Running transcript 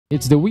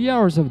It's the wee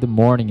hours of the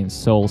morning in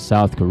Seoul,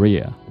 South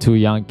Korea. Two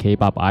young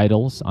K-pop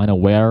idols,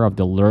 unaware of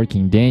the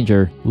lurking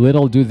danger,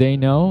 little do they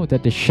know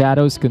that the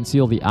shadows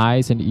conceal the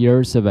eyes and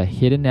ears of a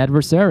hidden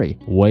adversary,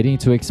 waiting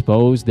to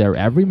expose their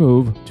every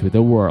move to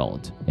the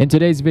world. In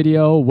today's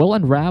video, we'll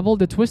unravel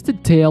the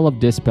twisted tale of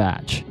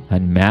Dispatch,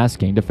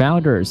 unmasking the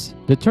founders,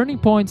 the turning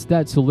points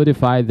that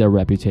solidified their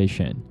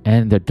reputation,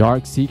 and the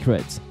dark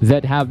secrets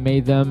that have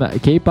made them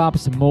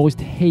K-pop's most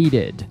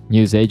hated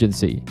news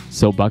agency.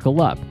 So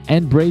buckle up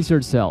and brace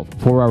yourself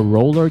for a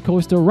roller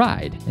coaster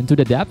ride into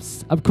the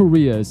depths of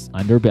Korea's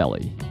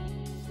underbelly.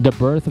 The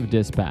birth of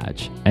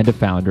Dispatch and the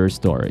founder's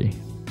story.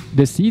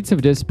 The seeds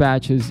of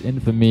Dispatch's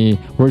infamy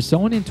were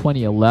sown in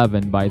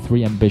 2011 by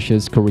three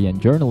ambitious Korean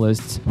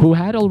journalists who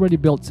had already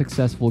built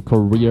successful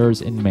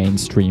careers in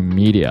mainstream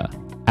media.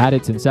 At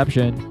its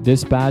inception,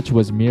 Dispatch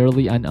was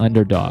merely an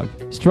underdog,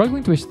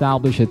 struggling to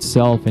establish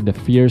itself in the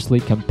fiercely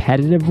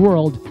competitive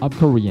world of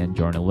Korean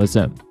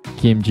journalism.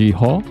 Kim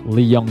Ji-ho,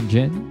 Lee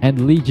Young-jin,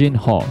 and Lee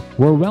Jin-ho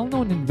were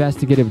well-known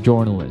investigative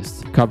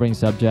journalists covering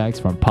subjects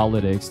from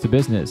politics to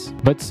business.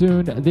 But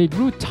soon, they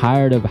grew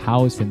tired of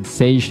how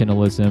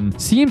sensationalism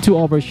seemed to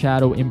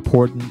overshadow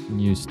important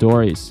news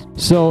stories.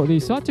 So they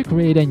sought to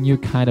create a new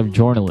kind of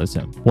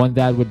journalism, one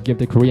that would give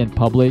the Korean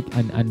public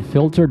an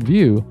unfiltered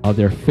view of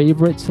their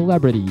favorite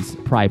celebrities'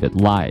 private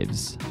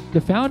lives. The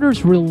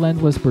founders'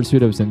 relentless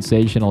pursuit of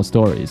sensational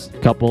stories,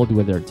 coupled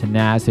with their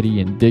tenacity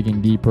in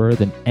digging deeper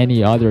than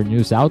any other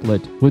news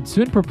outlet, would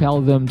soon propel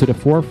them to the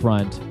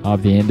forefront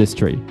of the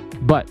industry.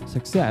 But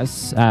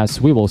success, as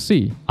we will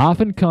see,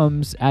 often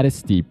comes at a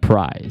steep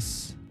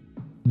price.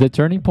 The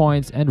turning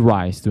points and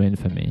rise to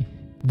infamy.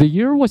 The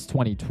year was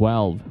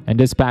 2012, and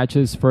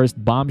Dispatch's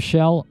first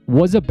bombshell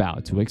was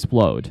about to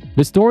explode.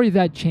 The story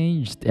that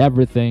changed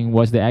everything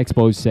was the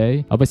expose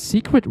of a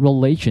secret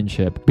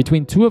relationship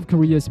between two of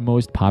Korea's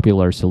most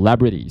popular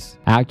celebrities,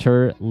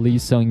 actor Lee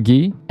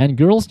Seung-gi and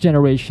Girls'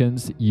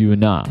 Generation's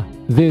Yoona.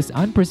 This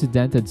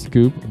unprecedented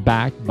scoop,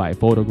 backed by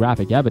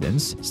photographic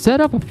evidence,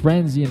 set up a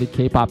frenzy in the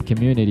K-pop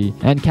community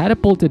and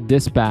catapulted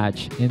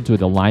Dispatch into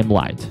the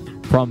limelight.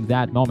 From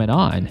that moment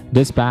on,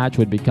 Dispatch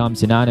would become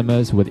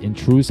synonymous with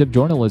intrusive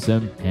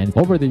journalism, and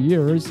over the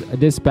years,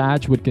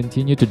 Dispatch would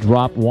continue to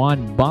drop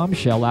one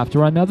bombshell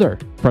after another,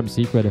 from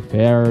secret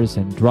affairs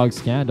and drug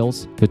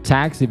scandals to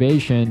tax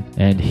evasion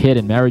and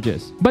hidden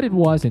marriages. But it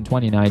was in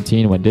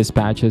 2019 when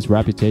Dispatch's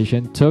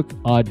reputation took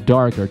a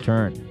darker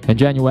turn. In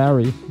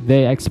January,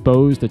 they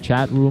exposed a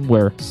chat room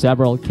where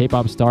several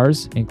K-pop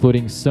stars,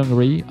 including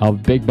Seungri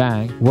of Big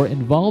Bang, were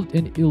involved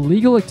in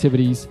illegal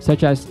activities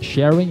such as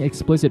sharing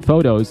explicit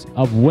photos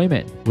of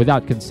women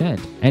without consent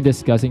and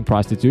discussing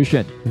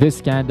prostitution. This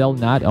scandal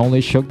not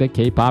only shook the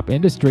K-pop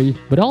industry,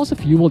 but also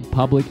fueled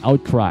public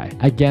outcry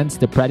against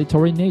the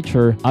predatory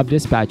nature of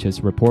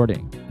Dispatch's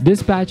reporting.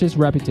 Dispatch's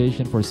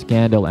reputation for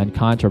scandal and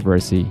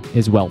controversy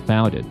is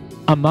well-founded.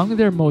 Among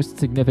their most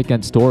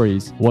significant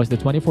stories was the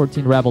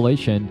 2014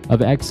 revelation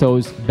of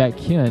EXO's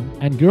Baekhyun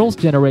and Girls'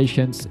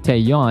 Generation's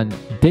Taeyeon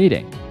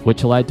dating,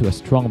 which led to a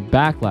strong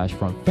backlash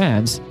from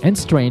fans and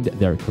strained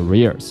their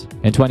careers.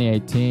 In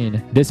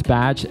 2018,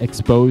 Dispatch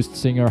exposed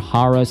singer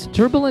Hara's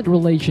turbulent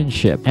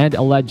relationship and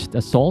alleged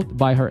assault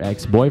by her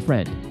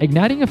ex-boyfriend,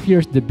 igniting a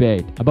fierce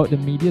debate about the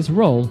media's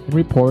role in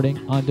reporting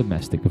on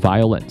domestic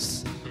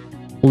violence.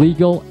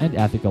 Legal and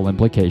ethical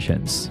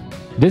implications.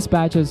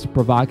 Dispatch's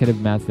provocative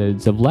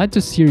methods have led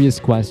to serious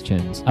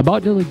questions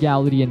about the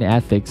legality and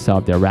ethics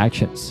of their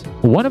actions.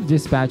 One of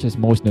Dispatch's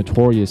most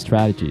notorious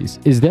strategies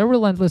is their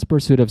relentless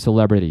pursuit of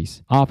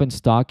celebrities, often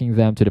stalking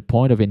them to the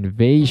point of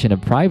invasion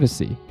of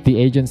privacy. The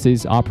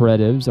agency's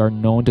operatives are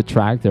known to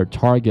track their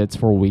targets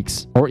for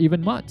weeks or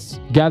even months,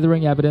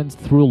 gathering evidence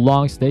through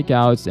long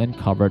stakeouts and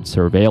covert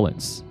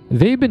surveillance.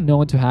 They've been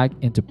known to hack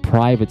into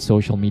private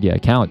social media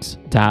accounts,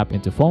 tap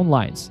into phone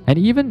lines, and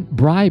even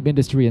bribe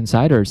industry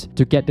insiders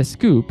to get the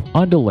scoop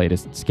on the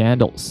latest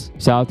scandals.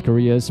 South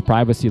Korea's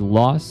privacy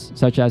laws,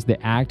 such as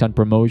the Act on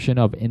Promotion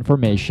of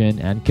Information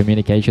and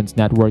Communications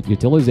Network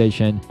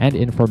Utilization and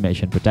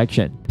Information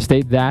Protection,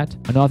 state that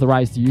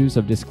unauthorized use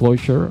of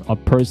disclosure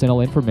of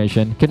personal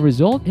information can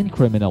result in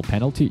criminal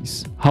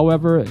penalties.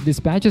 However,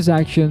 Dispatch's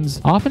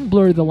actions often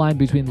blur the line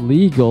between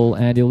legal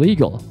and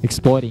illegal,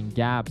 exploiting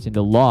gaps in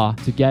the law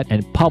to get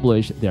and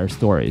publish their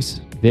stories.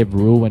 They've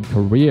ruined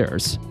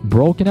careers,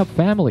 broken up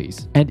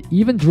families, and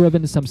even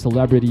driven some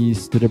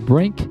celebrities to the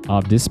brink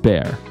of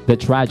despair. The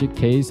tragic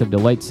case of the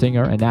late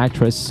singer and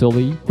actress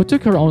Sully, who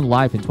took her own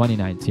life in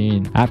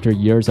 2019 after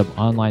years of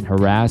online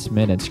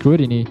harassment and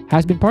scrutiny,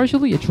 has been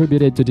partially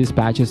attributed to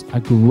Dispatch's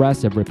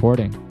aggressive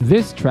reporting.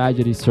 This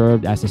tragedy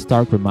served as a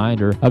stark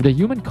reminder of the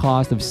human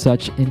cost of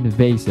such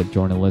invasive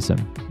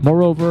journalism.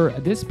 Moreover,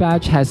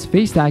 Dispatch has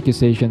faced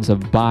accusations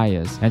of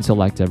bias and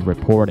selective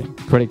reporting.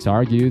 Critics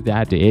argue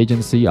that the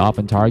agency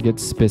often target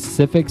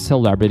specific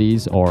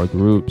celebrities or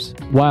groups,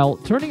 while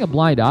turning a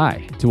blind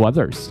eye to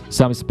others.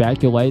 Some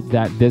speculate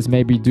that this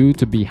may be due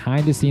to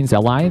behind-the-scenes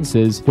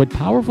alliances with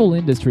powerful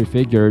industry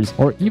figures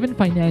or even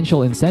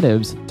financial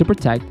incentives to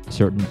protect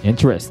certain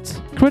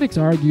interests. Critics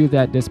argue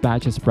that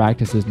Dispatch's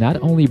practices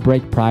not only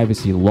break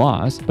privacy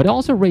laws, but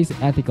also raise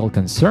ethical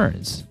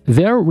concerns.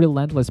 Their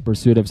relentless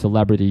pursuit of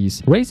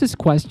celebrities raises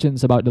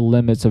questions about the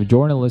limits of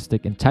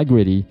journalistic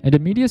integrity and the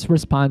media's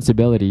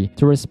responsibility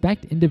to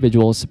respect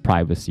individuals'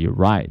 privacy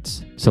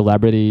rights.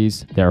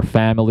 Celebrities, their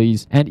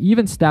families, and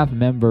even staff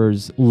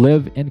members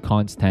live in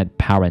constant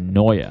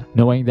paranoia,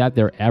 knowing that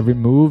their every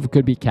move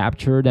could be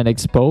captured and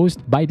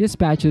exposed by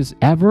Dispatch's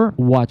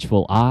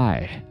ever-watchful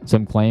eye.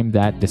 Some claim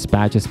that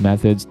Dispatch's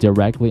methods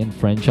directly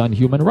infringe on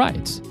human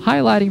rights,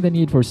 highlighting the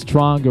need for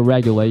stronger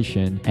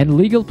regulation and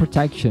legal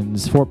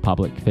protections for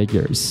public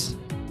figures.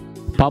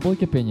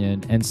 Public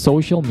opinion and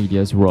social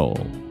media's role.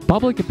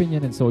 Public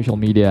opinion and social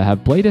media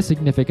have played a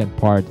significant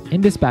part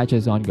in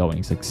Dispatch's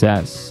ongoing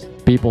success.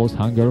 People's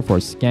hunger for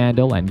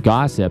scandal and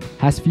gossip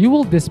has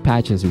fueled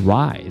Dispatch's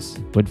rise,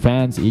 with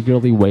fans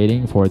eagerly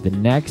waiting for the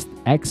next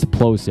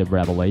explosive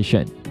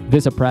revelation.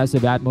 This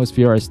oppressive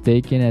atmosphere has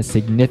taken a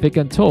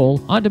significant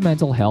toll on the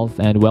mental health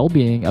and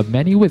well-being of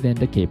many within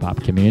the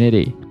K-pop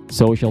community.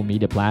 Social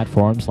media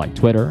platforms like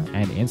Twitter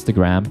and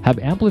Instagram have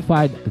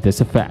amplified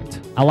this effect,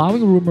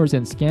 allowing rumors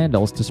and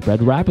scandals to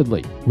spread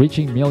rapidly,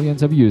 reaching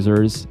millions of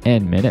users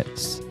in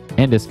minutes.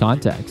 In this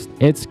context,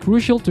 it's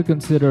crucial to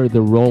consider the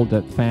role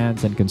that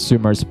fans and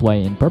consumers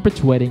play in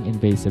perpetuating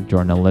invasive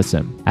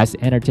journalism. As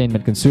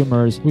entertainment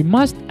consumers, we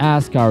must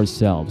ask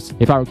ourselves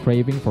if our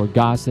craving for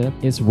gossip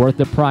is worth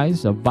the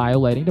price of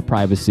violating the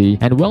privacy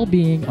and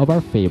well-being of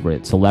our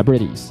favorite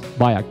celebrities.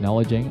 By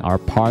acknowledging our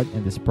part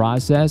in this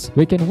process,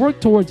 we can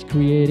work towards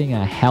creating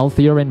a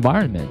healthier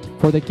environment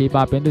for the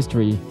K-pop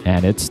industry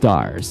and its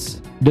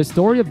stars. The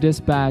story of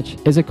Dispatch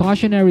is a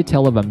cautionary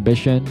tale of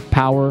ambition,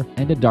 power,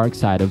 and the dark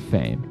side of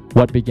fame.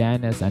 What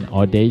began as an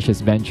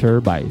audacious venture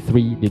by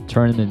three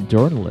determined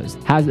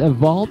journalists has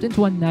evolved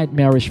into a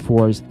nightmarish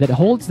force that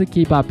holds the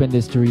K-pop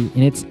industry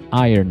in its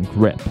iron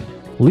grip,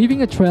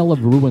 leaving a trail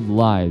of ruined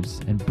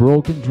lives and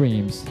broken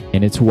dreams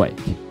in its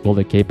wake. Will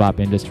the K-pop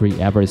industry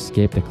ever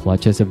escape the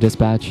clutches of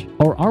Dispatch?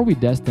 Or are we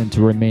destined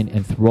to remain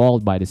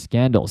enthralled by the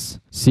scandals,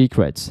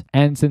 secrets,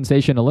 and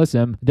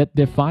sensationalism that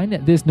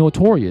define this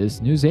notorious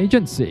news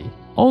agency?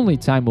 Only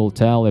time will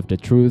tell if the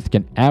truth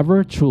can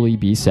ever truly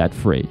be set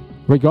free.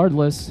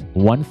 Regardless,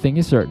 one thing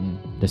is certain: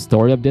 the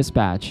story of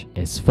Dispatch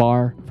is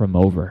far from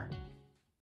over.